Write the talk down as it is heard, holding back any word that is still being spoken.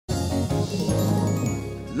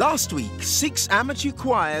Last week, 6 amateur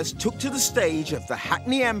choirs took to the stage of the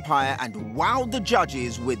Hackney Empire and wowed the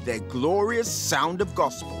judges with their glorious sound of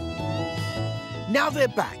gospel. Now they're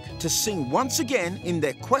back to sing once again in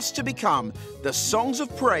their quest to become the Songs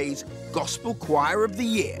of Praise Gospel Choir of the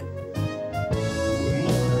Year.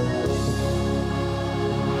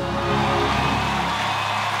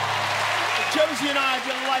 Josie and I are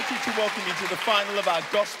delighted to welcome you to the final of our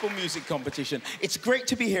gospel music competition. It's great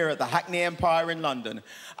to be here at the Hackney Empire in London.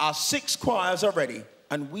 Our 6 choirs are ready,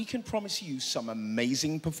 and we can promise you some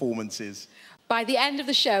amazing performances. By the end of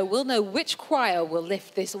the show, we'll know which choir will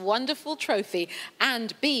lift this wonderful trophy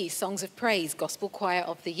and be Songs of Praise Gospel Choir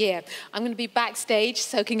of the Year. I'm going to be backstage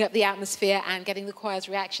soaking up the atmosphere and getting the choir's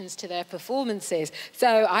reactions to their performances.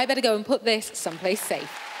 So I better go and put this someplace safe.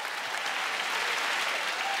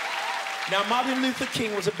 Now, Martin Luther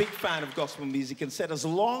King was a big fan of gospel music and said, as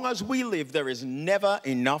long as we live, there is never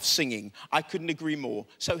enough singing. I couldn't agree more.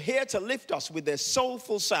 So here to lift us with their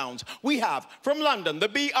soulful sounds, we have, from London, the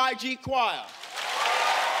BIG Choir.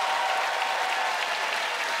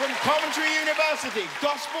 From Coventry University,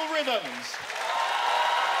 Gospel Rhythms.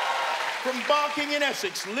 From Barking in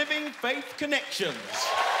Essex, Living Faith Connections.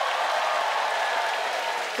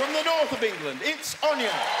 From the north of England, it's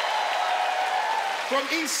Anya. From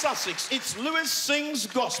East Sussex, it's Lewis Sings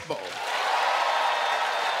Gospel.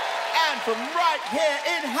 And from right here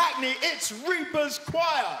in Hackney, it's Reaper's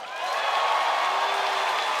Choir.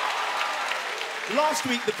 Last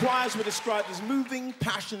week, the choirs were described as moving,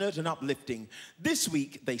 passionate, and uplifting. This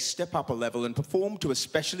week, they step up a level and perform to a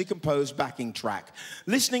specially composed backing track.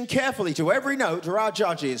 Listening carefully to every note are our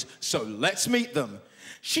judges, so let's meet them.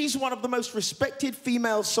 She's one of the most respected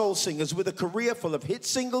female soul singers with a career full of hit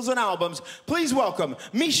singles and albums. Please welcome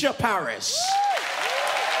Misha Paris.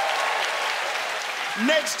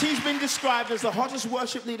 Next, he's been described as the hottest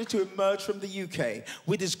worship leader to emerge from the UK.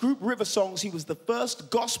 With his group River Songs, he was the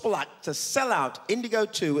first gospel act to sell out Indigo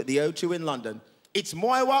 2 at the O2 in London. It's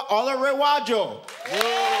Moiwa Olarewajo.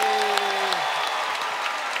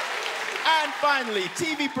 And finally,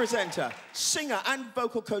 TV presenter, singer and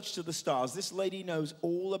vocal coach to the stars. This lady knows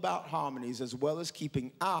all about harmonies as well as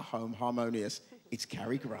keeping our home harmonious. It's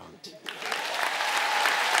Cary Grant.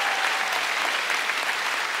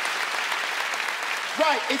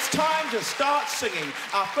 Right, it's time to start singing.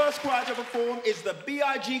 Our first choir to perform is the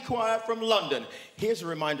BIG Choir from London. Here's a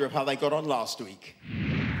reminder of how they got on last week.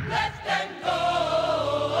 Let them go.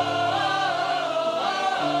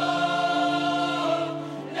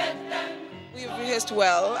 Rehearsed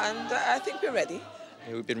well, and I think we're ready.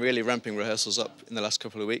 Yeah, we've been really ramping rehearsals up in the last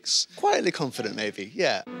couple of weeks. Quietly confident, maybe,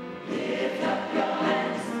 yeah.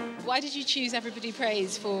 Why did you choose Everybody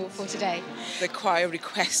Praise for today? The choir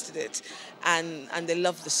requested it, and they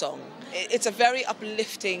love the song. It's a very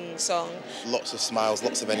uplifting song. Lots of smiles,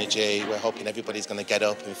 lots of energy. We're hoping everybody's going to get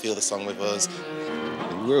up and feel the song with us.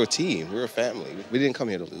 We're a team, we're a family. We didn't come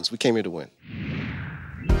here to lose, we came here to win.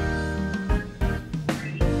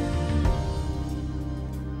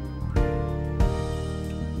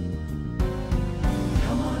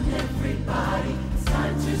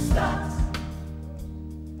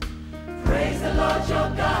 Praise the Lord your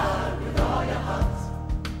God with all your heart.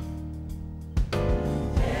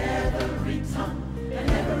 Every tongue and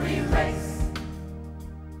every race,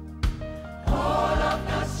 all of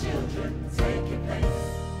God's children take your place.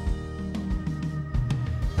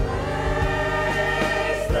 Praise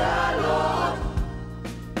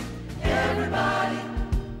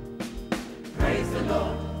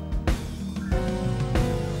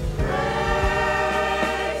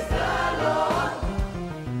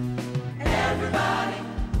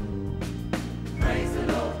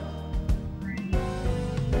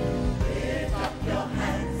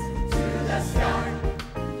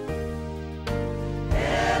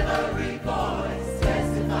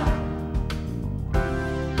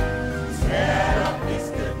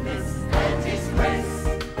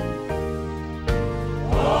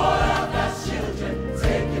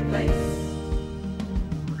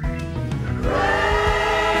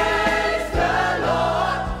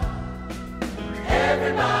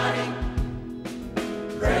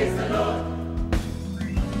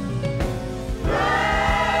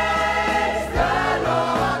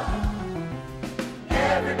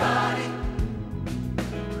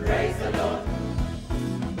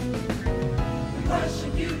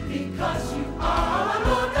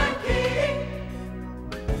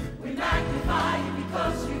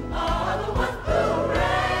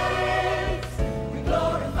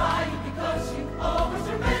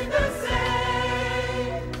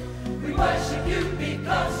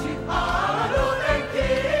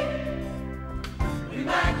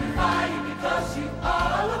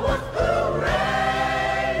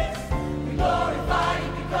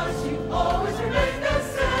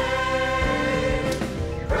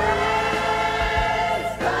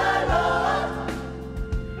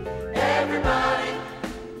Everybody,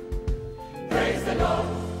 praise the Lord.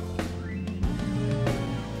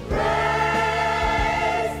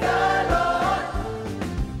 Praise the Lord.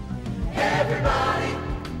 Everybody,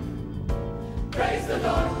 praise the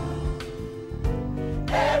Lord.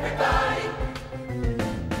 Everybody,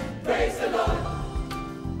 praise the Lord.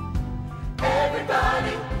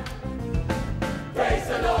 Everybody, praise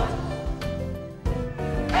the Lord.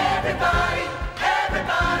 Everybody,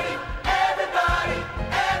 everybody, everybody,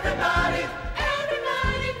 everybody, everybody,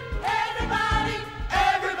 everybody, everybody,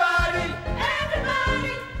 everybody,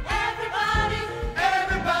 everybody,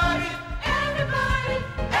 everybody, everybody,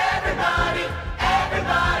 everybody,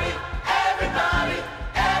 everybody, everybody,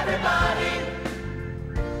 everybody.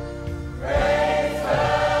 Praise the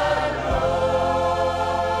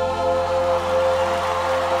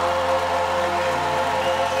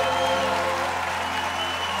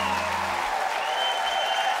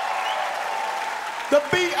The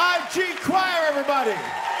B.I.G. Choir, everybody.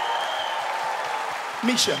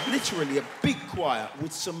 Misha, literally a big choir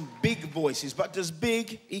with some big voices, but does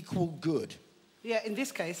big equal good? Yeah, in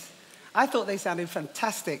this case, I thought they sounded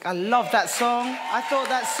fantastic. I love that song. I thought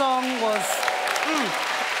that song was...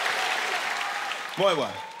 Moiwa.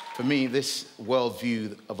 For me, this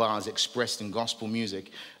worldview of ours expressed in gospel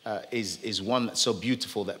music is one that's so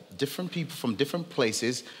beautiful that different people from different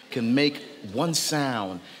places can make one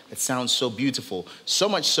sound that sounds so beautiful. So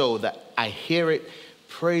much so that I hear it,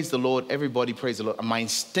 praise the Lord, everybody praise the Lord. And my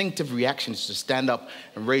instinctive reaction is to stand up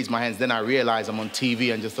and raise my hands. Then I realize I'm on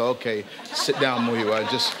TV and just thought, okay, sit down, Moiwa, and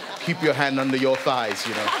just keep your hand under your thighs,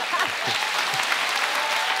 you know.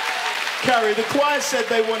 Carrie, the choir said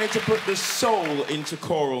they wanted to put the soul into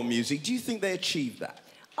choral music. Do you think they achieved that?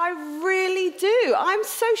 I really do. I'm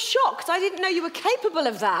so shocked. I didn't know you were capable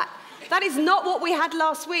of that. That is not what we had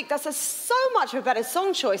last week. That's so much of a better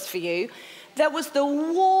song choice for you. There was the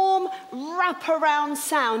warm, wraparound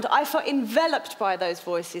sound. I felt enveloped by those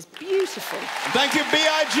voices. Beautiful. Thank you,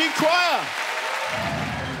 B.I.G. Choir.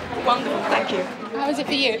 Wonderful, thank you. How was it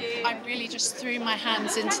for you? I really just threw my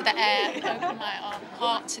hands into the air, opened my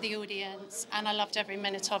heart to the audience, and I loved every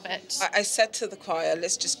minute of it. I said to the choir,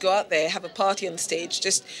 let's just go out there, have a party on stage,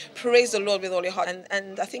 just praise the Lord with all your heart.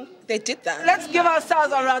 And I think they did that. Let's give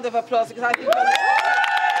ourselves a round of applause because I think...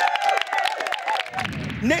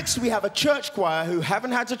 Next, we have a church choir who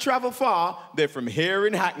haven't had to travel far. They're from here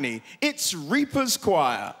in Hackney. It's Reaper's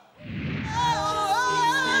Choir.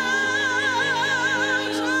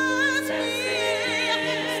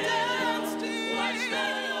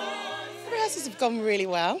 Have gone really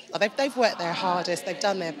well. They've worked their hardest, they've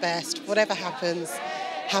done their best. Whatever happens,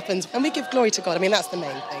 happens. And we give glory to God. I mean, that's the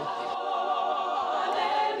main thing.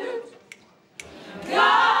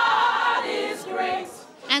 God is great.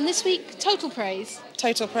 And this week, Total Praise.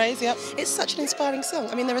 Total Praise, yep. It's such an inspiring song.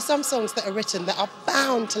 I mean, there are some songs that are written that are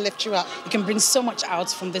bound to lift you up. You can bring so much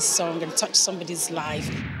out from this song and touch somebody's life.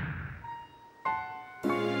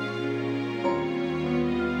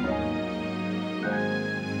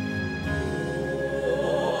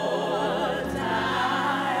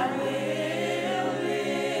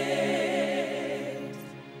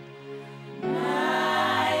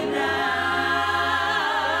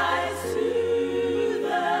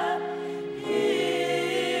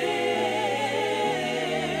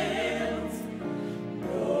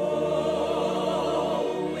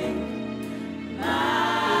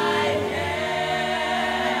 My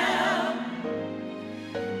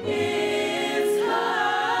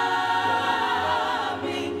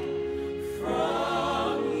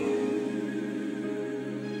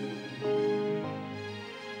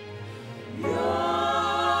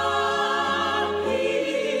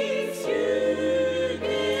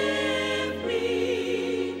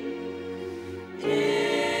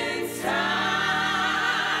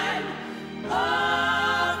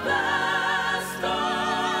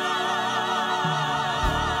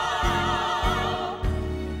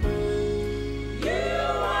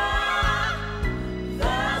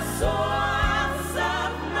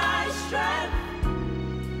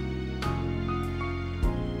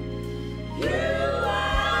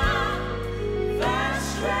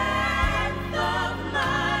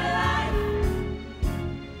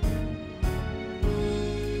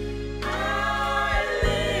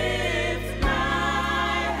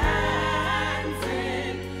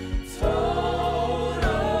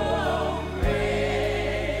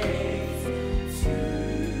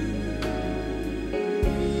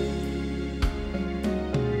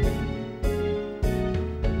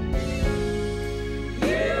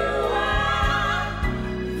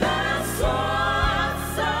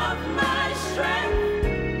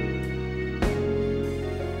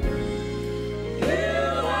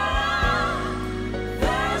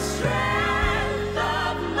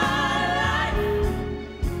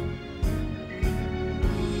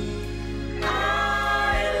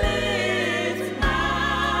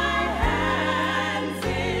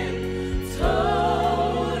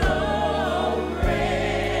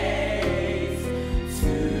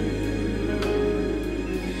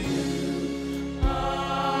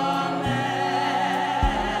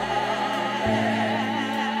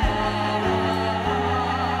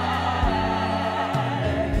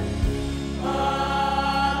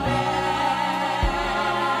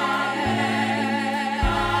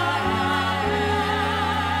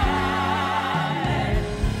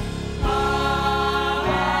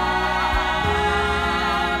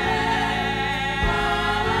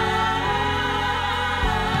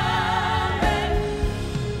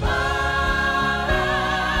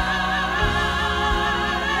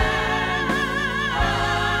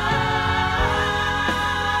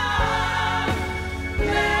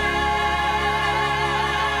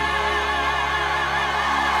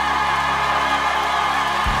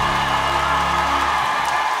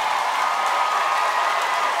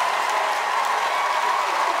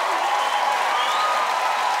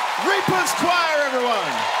Reaper's Choir,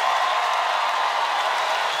 everyone.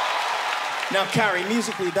 Now, Carrie,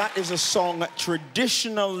 musically, that is a song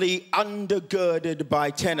traditionally undergirded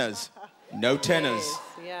by tenors. No tenors.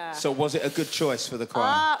 Yeah. So was it a good choice for the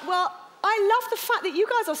choir? Well, I love the fact that you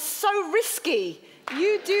guys are so risky.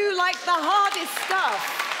 You do, like, the hardest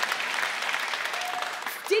stuff.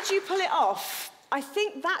 Did you pull it off? I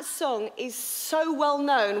think that song is so well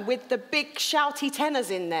known with the big shouty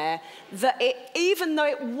tenors in there that even though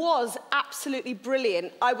it was absolutely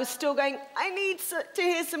brilliant, I was still going, I need to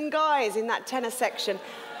hear some guys in that tenor section.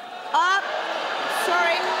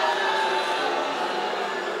 Sorry.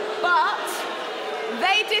 But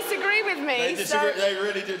they disagree with me. They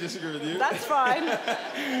really do disagree with you. That's fine.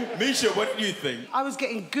 Misha, what did you think? I was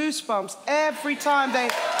getting goosebumps every time they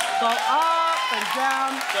go up and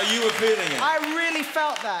down. So you were feeling it? I really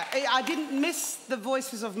felt that. I didn't miss the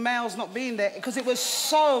voices of males not being there because it was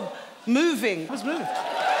so moving. I was moved.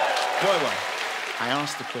 I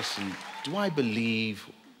asked the question, do I believe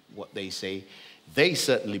what they say? They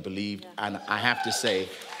certainly believed, and I have to say,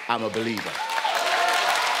 I'm a believer.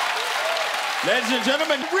 Ladies and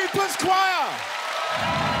gentlemen, Reaper's Choir!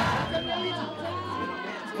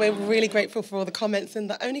 We're really grateful for all the comments, and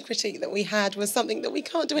the only critique that we had was something that we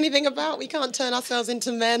can't do anything about. We can't turn ourselves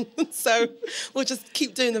into men, so we'll just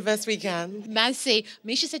keep doing the best we can. Mousy,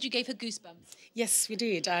 Misha said you gave her goosebumps. Yes, we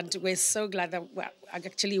did, and we're so glad that we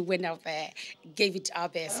actually went out there, gave it our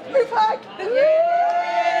best.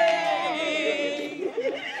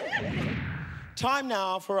 Time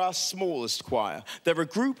now for our smallest choir. They're a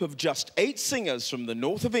group of just 8 singers from the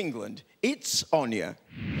north of England. It's Anya.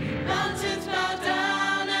 Mountains bow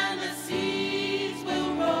down and the seas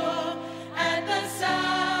will roar at the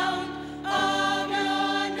sound of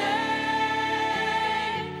your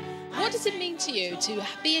name. What does it mean to you to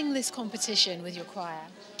be in this competition with your choir?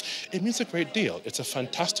 It means a great deal. It's a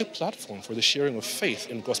fantastic platform for the sharing of faith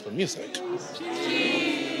in gospel music.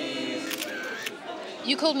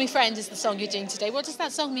 You Called Me Friend is the song you're doing today. What does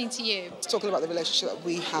that song mean to you? It's talking about the relationship that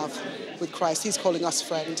we have with Christ. He's calling us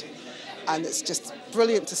friend. And it's just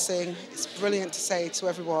brilliant to sing. It's brilliant to say to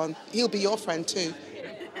everyone, he'll be your friend too.